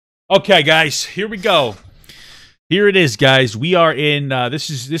Okay, guys, here we go. Here it is, guys. We are in this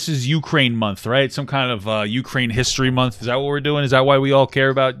is Ukraine month, right? Some kind of Ukraine history month. Is that what we're doing? Is that why we all care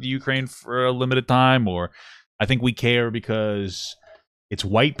about Ukraine for a limited time? Or I think we care because it's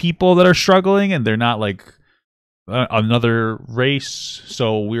white people that are struggling and they're not like another race.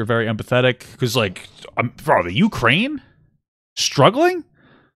 So we're very empathetic because, like, bro, the Ukraine struggling.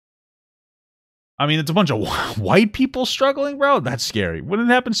 I mean, it's a bunch of white people struggling, bro. That's scary. When it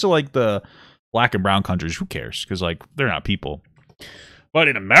happens to, like, the black and brown countries, who cares? Because, like, they're not people. But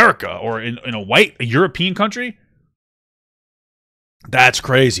in America or in a European country, that's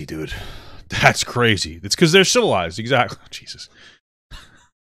crazy, dude. That's crazy. It's because they're civilized. Exactly. Jesus.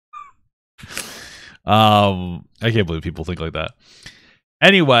 I can't believe people think like that.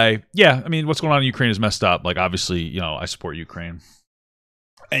 Anyway, yeah, I mean, what's going on in Ukraine is messed up. Like, obviously, you know, I support Ukraine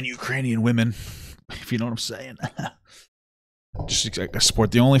and Ukrainian women, if you know what I'm saying. Just I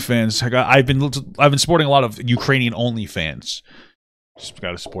support the OnlyFans. I've been supporting a lot of Ukrainian OnlyFans. Just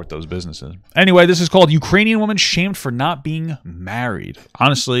got to support those businesses. Anyway, this is called Ukrainian Woman Shamed for Not Being Married.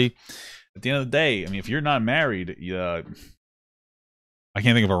 Honestly, at the end of the day, I mean, if you're not married, I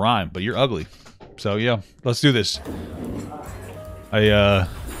can't think of a rhyme, but you're ugly. So yeah, let's do this.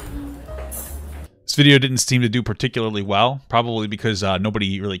 This video didn't seem to do particularly well, probably because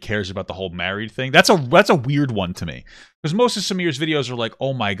nobody really cares about the whole married thing. That's a weird one to me, because most of Samir's videos are like,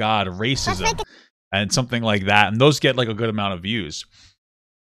 oh my god, racism and something like that, and those get like a good amount of views.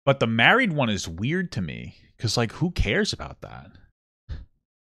 But the married one is weird to me, because like, who cares about that?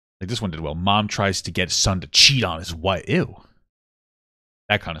 Like, this one did well. Mom tries to get son to cheat on his wife. Ew.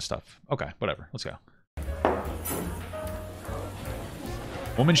 That kind of stuff. Okay, whatever. Let's go.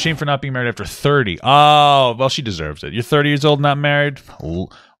 Woman shamed for not being married after 30. Oh, well, she deserves it. You're 30 years old, not married?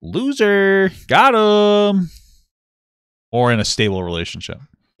 Loser. Got him. Or in a stable relationship.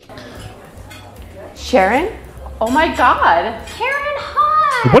 Sharon? Oh my god. Karen,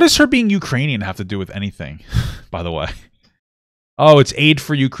 hi. What does her being Ukrainian have to do with anything, by the way? Oh, it's aid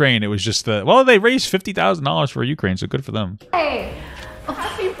for Ukraine. It was just the... Well, they raised $50,000 for Ukraine, so good for them. Hey. Oh,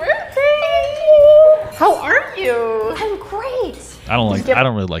 happy birthday. How are you? I'm great. I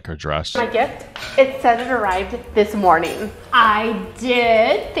don't really like her dress. My gift? It said it arrived this morning. I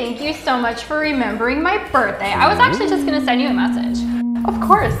did. Thank you so much for remembering my birthday. I was actually just gonna send you a message. Of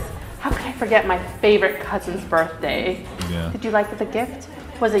course. How could I forget my favorite cousin's birthday? Yeah. Did you like the gift?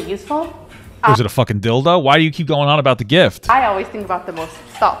 Was it useful? Was it a fucking dildo? Why do you keep going on about the gift? I always think about the most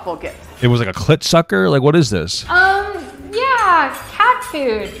thoughtful gifts. It was like a clit sucker? Like, what is this? Yeah, cat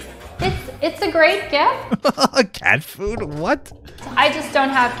food. It's a great gift. Cat food? What? I just don't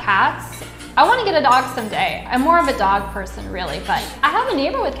have cats. I want to get a dog someday. I'm more of a dog person, really, but I have a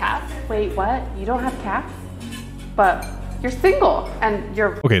neighbor with cats. Wait, what? You don't have cats? But you're single and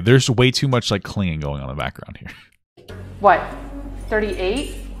you're... Okay, there's way too much like clinging going on in the background here. What?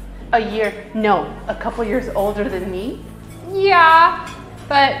 38? A year? No, a couple years older than me? Yeah,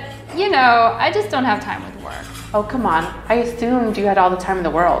 but you know, I just don't have time with work. Oh, come on. I assumed you had all the time in the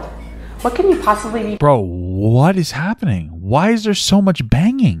world. What can you possibly be... Bro, what is happening? Why is there so much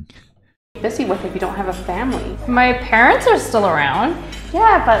banging? ...busy with if you don't have a family? My parents are still around.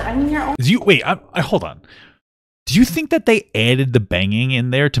 Yeah, but I mean, you're only... Wait, hold on. Do you think that they added the banging in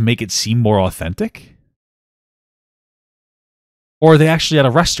there to make it seem more authentic? Or are they actually at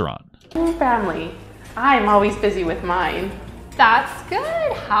a restaurant? Family. I'm always busy with mine. That's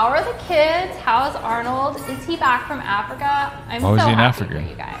good. How are the kids? How's Arnold? Is he back from Africa? I'm so happy for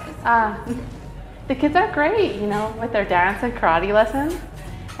you guys. The kids are great, you know, with their dance and karate lessons.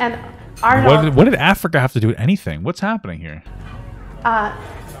 And Arnold... What did Africa have to do with anything? What's happening here?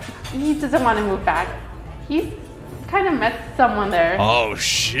 He doesn't want to move back. He's kind of met someone there. Oh,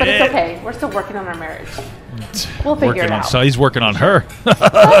 shit. But it's okay. We're still working on our marriage. We'll figure it out. So he's working on her.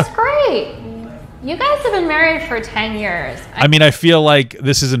 That's great. You guys have been married for 10 years. I mean, I feel like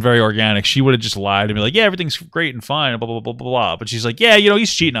this isn't very organic. She would have just lied and be like, yeah, everything's great and fine, blah, blah, blah, blah, blah. But she's like, yeah, you know,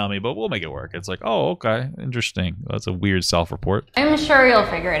 he's cheating on me, but we'll make it work. It's like, oh, okay, interesting. That's a weird self-report. I'm sure you'll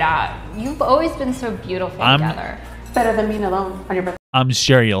figure it out. You've always been so beautiful together. Better than being alone on your birthday. I'm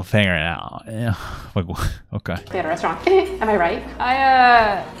sure you'll figure it out. Yeah. Like, okay. At a restaurant. Am I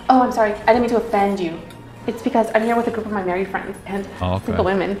right? Oh, I'm sorry. I didn't mean to offend you. It's because I'm here with a group of my married friends and single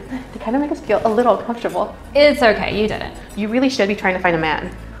women. They kind of make us feel a little uncomfortable. It's okay, you didn't. You really should be trying to find a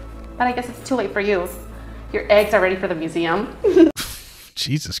man. But I guess it's too late for you. Your eggs are ready for the museum.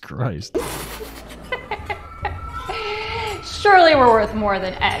 Jesus Christ. Surely we're worth more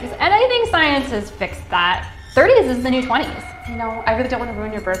than eggs. And I think science has fixed that. 30s is the new 20s. You know, I really don't want to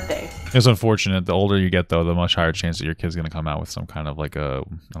ruin your birthday. It's unfortunate. The older you get, though, the much higher chance that your kid's going to come out with some kind of like a,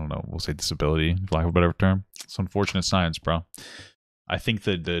 I don't know, we'll say disability, for lack of a better term. It's unfortunate science, bro. I think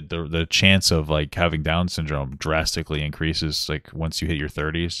that the chance of like having Down syndrome drastically increases like once you hit your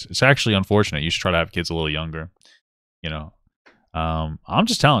 30s. It's actually unfortunate. You should try to have kids a little younger. You know, I'm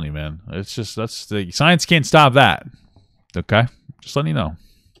just telling you, man. It's just the science can't stop that. Okay, just letting you know.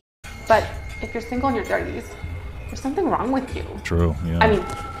 But if you're single in your 30s, there's something wrong with you. True. Yeah. I mean,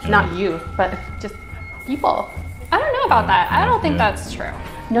 not you, but just people. I don't know about that. I don't think that's true.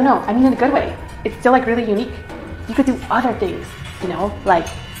 No. I mean in a good way. It's still like really unique. You could do other things. You know, like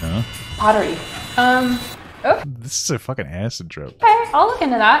pottery. Oh. This is a fucking acid trip. Okay, I'll look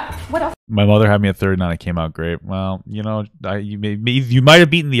into that. What else? My mother had me at 39. It came out great. Well, you know, you might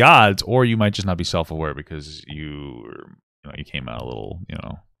have beaten the odds, or you might just not be self-aware because you came out a little, you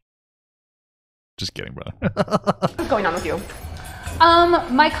know. Just kidding, brother. What's going on with you?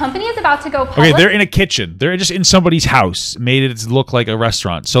 My company is about to go public. Okay, they're in a kitchen. They're just in somebody's house. Made it look like a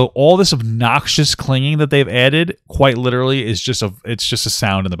restaurant. So all this obnoxious clinging that they've added, quite literally, is just a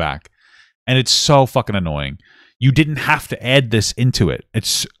sound in the back. And it's so fucking annoying. You didn't have to add this into it.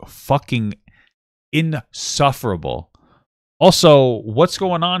 It's fucking insufferable. Also, what's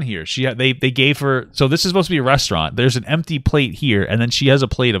going on here? They gave her, so this is supposed to be a restaurant. There's an empty plate here, and then she has a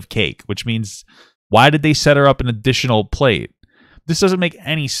plate of cake, which means why did they set her up an additional plate? This doesn't make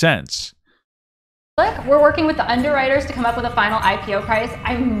any sense. We're working with the underwriters to come up with a final IPO price.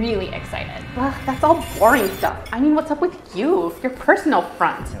 I'm really excited. Ugh, that's all boring stuff. I mean, what's up with you? Your personal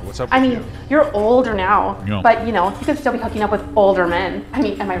front. Yeah, what's up with you? You're older now, Yeah. but you know, you can still be hooking up with older men. I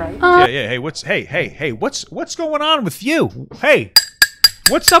mean, am I right? Yeah. Hey, what's going on with you? Hey,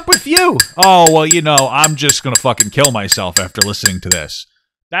 what's up with you? Oh, well, you know, I'm just gonna fucking kill myself after listening to this.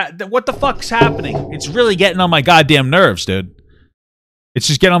 What the fuck's happening? It's really getting on my goddamn nerves, dude. It's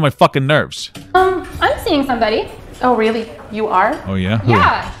just getting on my fucking nerves. I'm seeing somebody. Oh, really? You are? Oh, yeah? Who?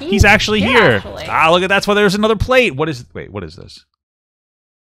 Yeah. He's actually here. Actually. Ah, look at that's why there's another plate. What is this?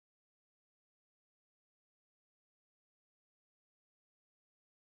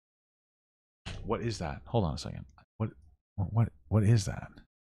 What is that? Hold on a second. What is that?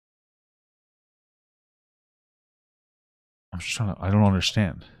 I'm just trying to, I don't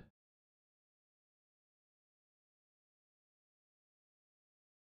understand.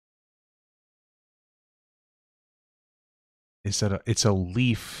 It's a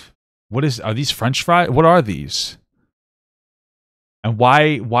leaf. Are these French fries? What are these? And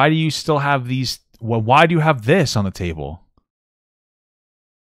why do you still have these? Why do you have this on the table?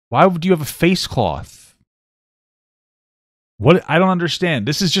 Why would you have a face cloth? What? I don't understand.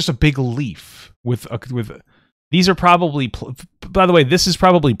 This is just a big leaf with these are probably, by the way, this is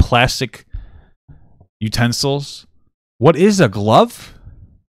probably plastic utensils. What is a glove?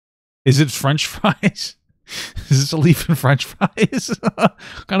 Is it French fries? Is this a leaf and French fries? What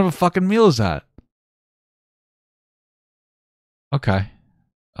kind of a fucking meal is that? Okay.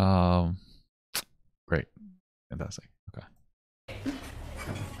 Great. Fantastic. Okay.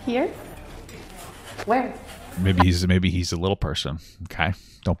 Here? Where? Maybe he's a little person. Okay.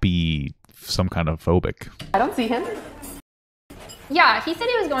 Don't be some kind of phobic. I don't see him. Yeah, he said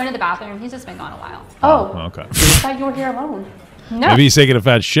he was going to the bathroom. He's just been gone a while. Oh. Okay. I thought you were here alone. No. Maybe he's taking a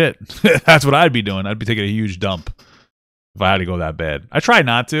fat shit. That's what I'd be doing. I'd be taking a huge dump if I had to go that bad. I try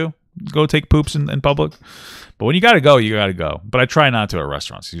not to go take poops in public. But when you gotta go, you gotta go. But I try not to at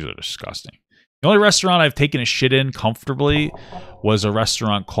restaurants. These are disgusting. The only restaurant I've taken a shit in comfortably was a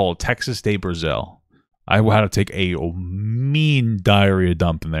restaurant called Texas de Brazil. I had to take a mean diarrhea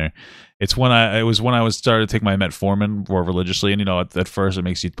dump in there. It was when I was starting to take my metformin more religiously, and you know, at first it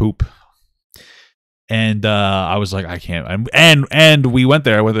makes you poop. And I was like, I can't. And we went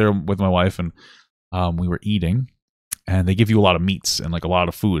there with my wife, and we were eating, and they give you a lot of meats and like a lot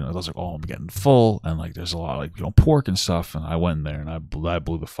of food. And I was like, oh, I'm getting full, and like there's a lot of like, you know, pork and stuff. And I went in there and I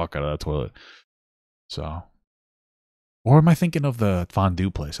blew the fuck out of that toilet. So, or am I thinking of the fondue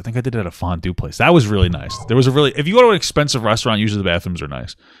place? I think I did it at a fondue place. That was really nice. There was if you go to an expensive restaurant, usually the bathrooms are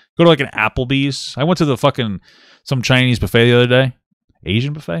nice. Go to like an Applebee's. I went to some Chinese buffet the other day.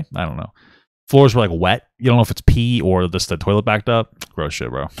 Asian buffet? I don't know. Floors were like wet. You don't know if it's pee or just the toilet backed up. Gross shit,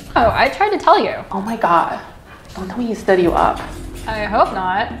 bro. Oh, I tried to tell you. Oh my god. Don't tell me he stood you up. I hope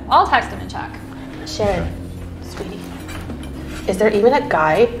not. I'll text him and check. Sharon, sweetie, is there even a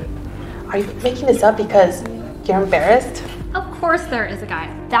guy? Are you making this up because you're embarrassed? Of course there is a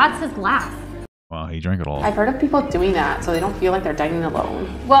guy. That's his laugh. Wow, he drank it all. I've heard of people doing that so they don't feel like they're dining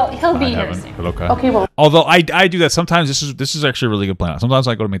alone. Well, he'll be here soon. But okay. Okay, well. Although I do that sometimes. This is actually a really good plan. Sometimes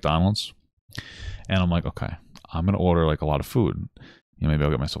I go to McDonald's and I'm like, okay, I'm gonna order like a lot of food. You know, maybe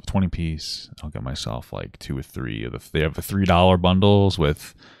I'll get myself a 20-piece. I'll get myself like 2 or 3 of the. They have the $3 bundles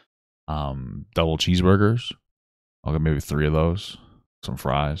with double cheeseburgers. I'll get maybe 3 of those. Some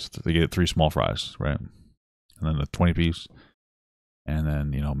fries. They get 3 small fries, right? And then the 20-piece. And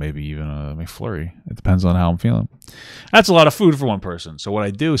then, you know, maybe even a McFlurry. It depends on how I'm feeling. That's a lot of food for one person. So what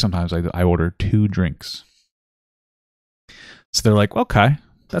I do sometimes, I order 2 drinks. So they're like, okay,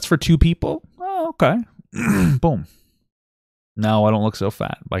 that's for 2 people? Oh, okay. Boom. Now I don't look so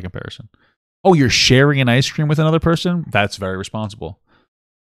fat by comparison. Oh, you're sharing an ice cream with another person? That's very responsible.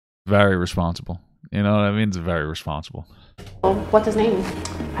 Very responsible. You know what I mean? It's very responsible. Oh, what's his name?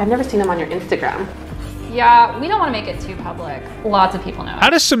 I've never seen him on your Instagram. Yeah, we don't want to make it too public. Lots of people know. How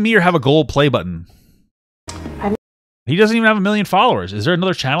does Samir have a gold play button? He doesn't even have 1 million followers. Is there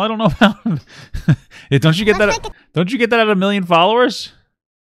another channel I don't know about? Don't you get that? Don't you get that at 1 million followers?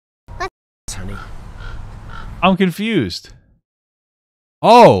 Honey. I'm confused.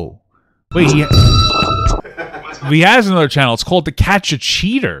 Oh, wait. He has another channel. It's called The Catch a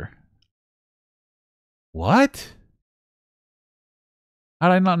Cheater. What? How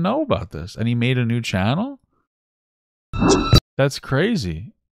did I not know about this? And he made a new channel? That's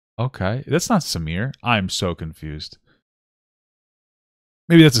crazy. Okay. That's not Samir. I'm so confused.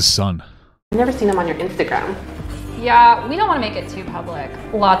 Maybe that's his son. I've never seen him on your Instagram. Yeah, we don't want to make it too public.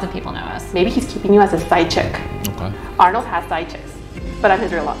 Lots of people know us. Maybe he's keeping you as a side chick. Okay. Arnold has side chicks, but I'm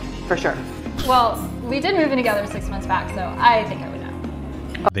his real love, for sure. Well, we did move in together 6 months back, so I think I would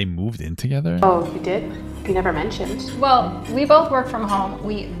know. They moved in together? Oh, you did? You never mentioned. Well, we both work from home.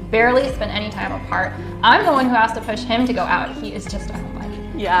 We barely spend any time apart. I'm the one who has to push him to go out. He is just a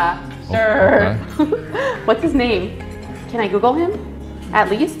homebody. Yeah, sure. Okay. What's his name? Can I Google him? At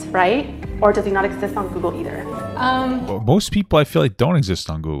least, right? Or does he not exist on Google either? Well, most people I feel like don't exist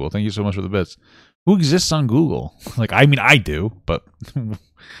on Google. Thank you so much for the bits. Who exists on Google? Like, I mean, I do, but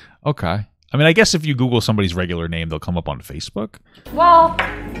okay. I mean, I guess if you Google somebody's regular name, they'll come up on Facebook. Well,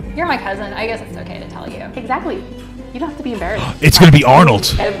 you're my cousin. I guess it's okay to tell you. Exactly. You don't have to be embarrassed. It's gonna be Arnold.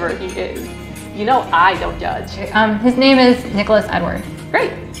 Whoever he is. You know I don't judge. His name is Nicholas Edward.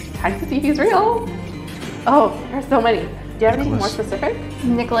 Great. Time to see if he's real. Oh, there's so many. Do you have anything more specific?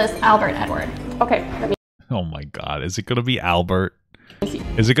 Nicholas Albert Edward. Okay, let me. Oh my God. Is it gonna be Albert? See.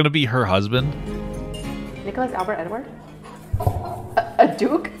 Is it gonna be her husband? Nicholas Albert Edward? A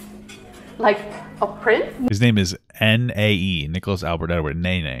duke? Like a prince? His name is N-A-E, Nicholas Albert Edward.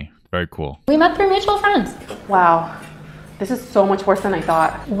 Nene. Very cool. We met through mutual friends. Wow. This is so much worse than I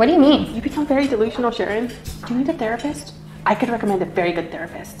thought. What do you mean? You become very delusional, Sharon. Do you need a therapist? I could recommend a very good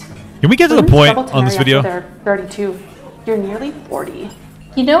therapist. Can we get to the point on this video? They're 32. You're nearly 40.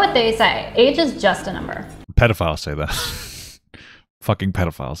 You know what they say. Age is just a number. Pedophiles say that. Fucking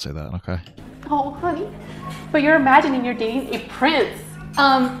pedophiles say that, okay? Oh, honey. But you're imagining you're dating a prince.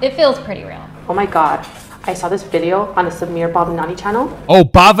 It feels pretty real. Oh my God. I saw this video on the Samir Bhavnani channel. Oh,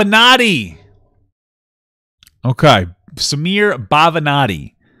 Bhavnani! Okay. Samir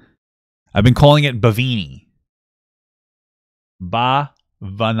Bhavnani. I've been calling it Bhavini.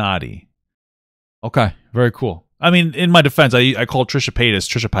 Bhavnani. Okay. Very cool. I mean, in my defense, I called Trisha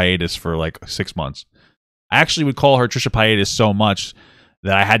Paytas for like 6 months. I actually would call her Trisha Paytas so much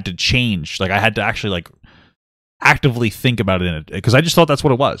that I had to change. Like, I had to actually like actively think about it in it because I just thought that's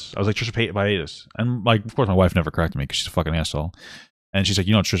what it was. I was like Trisha Paytas, and like, of course, my wife never corrected me because she's a fucking asshole. And she's like,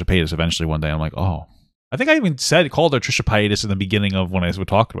 you know, Trisha Paytas. Eventually, one day, I'm like, oh, I think I even called her Trisha Paytas in the beginning of when I would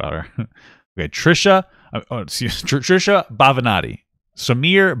talk about her. Okay, Trisha Bhavnani,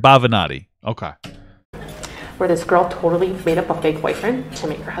 Samir Bhavnani. Okay. Where this girl totally made up a fake boyfriend to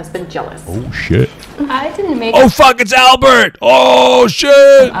make her husband jealous. Oh shit. I didn't make Oh fuck, it's Albert! Oh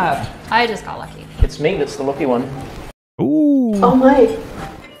shit! I just got lucky. It's me that's the lucky one. Ooh. Oh my.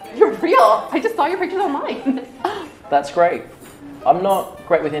 You're real. I just saw your pictures online. That's great. I'm not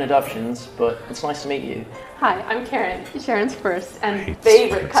great with introductions, but it's nice to meet you. Hi, I'm Karen, Sharon's first and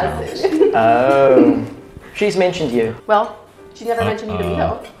favorite cousin. Oh. She's mentioned you. Well, she never mentioned you to me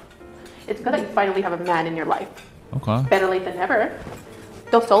though. It's good that you finally have a man in your life. Okay. Better late than never.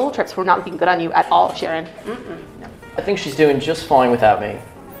 Those solo trips were not looking good on you at all, Sharon. No. I think she's doing just fine without me,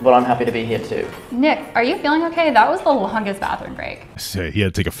 but I'm happy to be here too. Nick, are you feeling okay? That was the longest bathroom break. Say he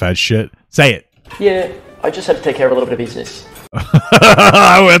had to take a fat shit. Say it. Yeah, I just had to take care of a little bit of business.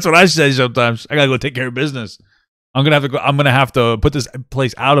 That's what I say sometimes. I gotta go take care of business. I'm gonna have to put this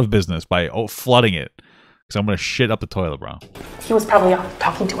place out of business by flooding it. Because I'm gonna shit up the toilet, bro. He was probably off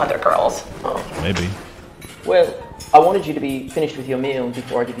talking to other girls. Oh. Maybe. Well, I wanted you to be finished with your meal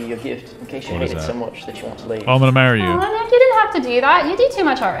before I give you your gift, in case you hate it so much that you want to leave. Oh, I'm gonna marry you. Oh, Nick, you didn't have to do that. You do too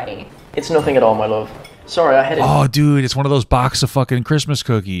much already. It's nothing at all, my love. Sorry, I had it. Oh, dude, it's one of those box of fucking Christmas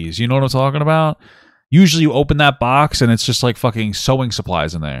cookies. You know what I'm talking about? Usually you open that box and it's just like fucking sewing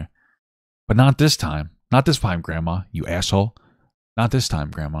supplies in there. But not this time. Not this time, Grandma, you asshole. Not this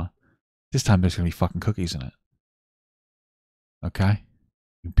time, Grandma. This time there's going to be fucking cookies in it. Okay?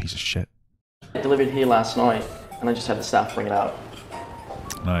 You piece of shit. I delivered here last night, and I just had the staff bring it out.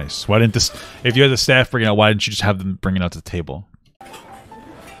 Nice. Why didn't this... If you had the staff bring it out, why didn't you just have them bring it out to the table?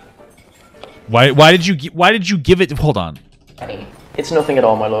 Why did you give it... Hold on. It's nothing at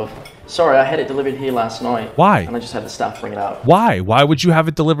all, my love. Sorry, I had it delivered here last night. Why? And I just had the staff bring it out. Why? Why would you have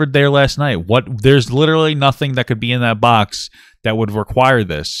it delivered there last night? There's literally nothing that could be in that box that would require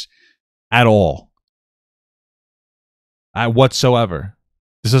this at all. Whatsoever.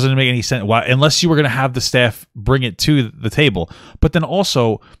 This doesn't make any sense. Why? Unless you were going to have the staff bring it to the table. But then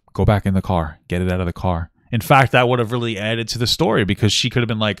also, go back in the car. Get it out of the car. In fact, that would have really added to the story because she could have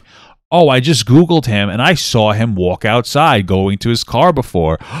been like, oh, I just Googled him and I saw him walk outside going to his car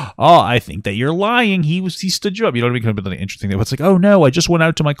before. Oh, I think that you're lying. He stood you up. You know what I mean? It could have been interesting. But it's like, oh no, I just went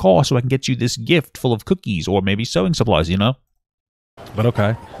out to my car so I can get you this gift full of cookies or maybe sewing supplies, you know? But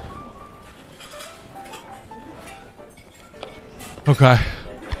okay. Okay.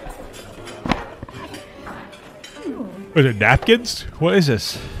 Is it napkins? What is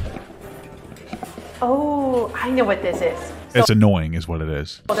this? Oh, I know what this is. It's annoying is what it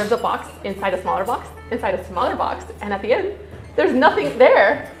is. Well, there's a box inside a smaller box, inside a smaller box, and at the end, there's nothing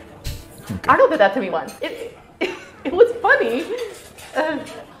there. Okay. Arnold did that to me once. It was funny.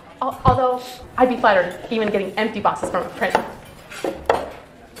 Although, I'd be flattered even getting empty boxes from a friend.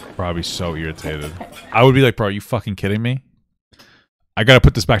 Probably so irritated. I would be like, bro, are you fucking kidding me? I gotta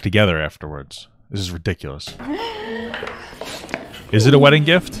put this back together afterwards. This is ridiculous. Is it a wedding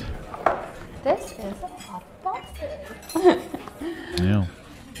gift? This is a lot of boxes. Yeah.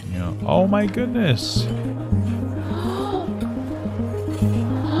 Yeah. Oh my goodness.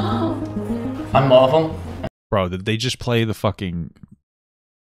 I'm Marvel. Bro, did they just play the fucking...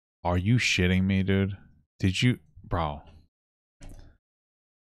 Are you shitting me, dude? Did you... Bro.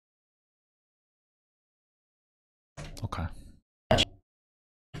 Okay.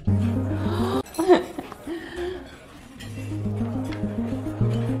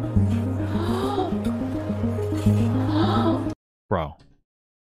 Bro.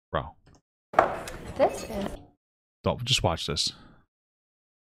 This is... Don't, just watch this.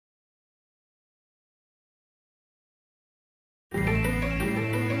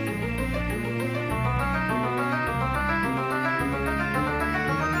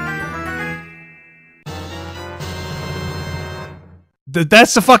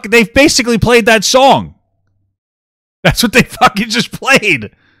 That's the fucking... They've basically played that song. That's what they fucking just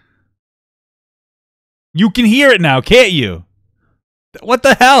played. You can hear it now, can't you? What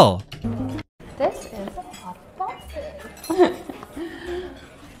the hell? This is a lot of boxes.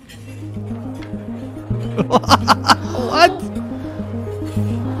 What?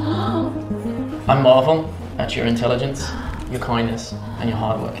 I'm Marvel. That's your intelligence, your kindness, and your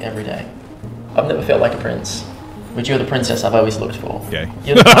hard work every day. I've never felt like a prince, but you're the princess I've always looked for. Okay.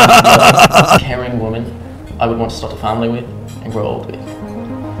 You're the kind of caring woman I would want to start a family with and grow old with.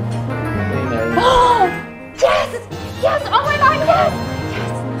 Yes! Yes! Oh my god, yes! Yes!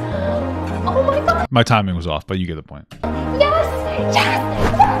 Oh my god! My timing was off, but you get the point. Yes! Yes!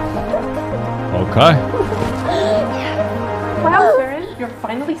 Okay. Wow, Sharon, you're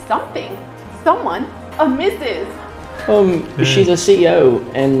finally something. Someone. A Mrs. She's a CEO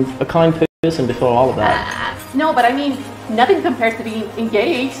and a kind person before all of that. No, but I mean, nothing compares to being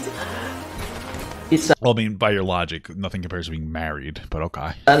engaged. Well, I mean, by your logic, nothing compares to being married, but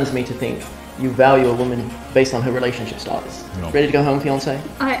okay. Saddens me to think you value a woman based on her relationship status. No. Ready to go home, fiance?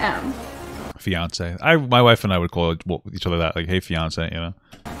 I am. Fiance. My wife and I would call each other that, like, hey, fiance, you know?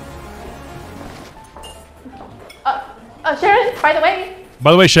 Sharon, by the way.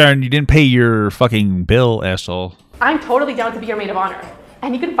 By the way, Sharon, you didn't pay your fucking bill, asshole. I'm totally down to be your maid of honor.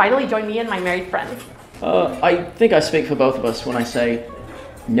 And you can finally join me and my married friends. I think I speak for both of us when I say,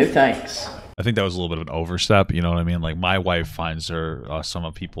 no thanks. I think that was a little bit of an overstep, you know what I mean? Like, my wife finds her, some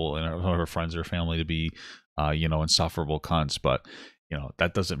of people and some of her friends or family to be, you know, insufferable cunts, but, you know,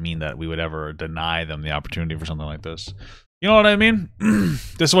 that doesn't mean that we would ever deny them the opportunity for something like this. You know what I mean?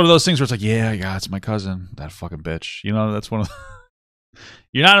 This is one of those things where it's like, yeah, it's my cousin, that fucking bitch. You know, that's one of the...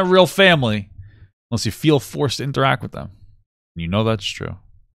 You're not a real family unless you feel forced to interact with them. You know that's true.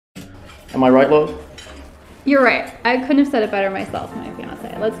 Am I right, Lord? You're right. I couldn't have said it better myself, my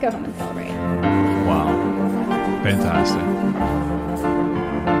fiance. Let's go home and celebrate. Wow. Fantastic.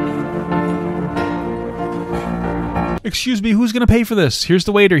 Excuse me, who's going to pay for this? Here's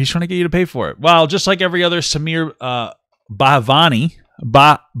the waiter. He's trying to get you to pay for it. Well, just like every other Samir Bhavnani,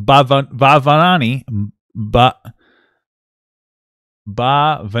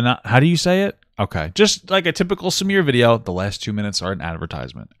 how do you say it? Okay, just like a typical Samir video, the last 2 minutes are an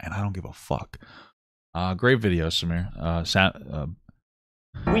advertisement, and I don't give a fuck. Great video, Samir.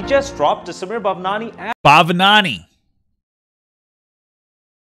 We just dropped the Samir Bhavnani app. Bhavnani.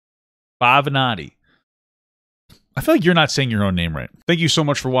 I feel like you're not saying your own name right. Thank you so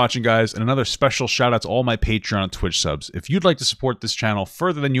much for watching, guys, and another special shout out to all my Patreon and Twitch subs. If you'd like to support this channel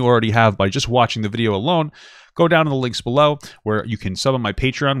further than you already have by just watching the video alone, go down to the links below where you can sub on my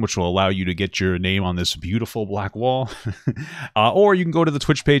Patreon, which will allow you to get your name on this beautiful black wall. Or you can go to the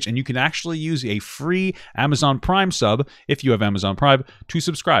Twitch page and you can actually use a free Amazon Prime sub, if you have Amazon Prime, to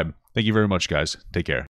subscribe. Thank you very much, guys. Take care.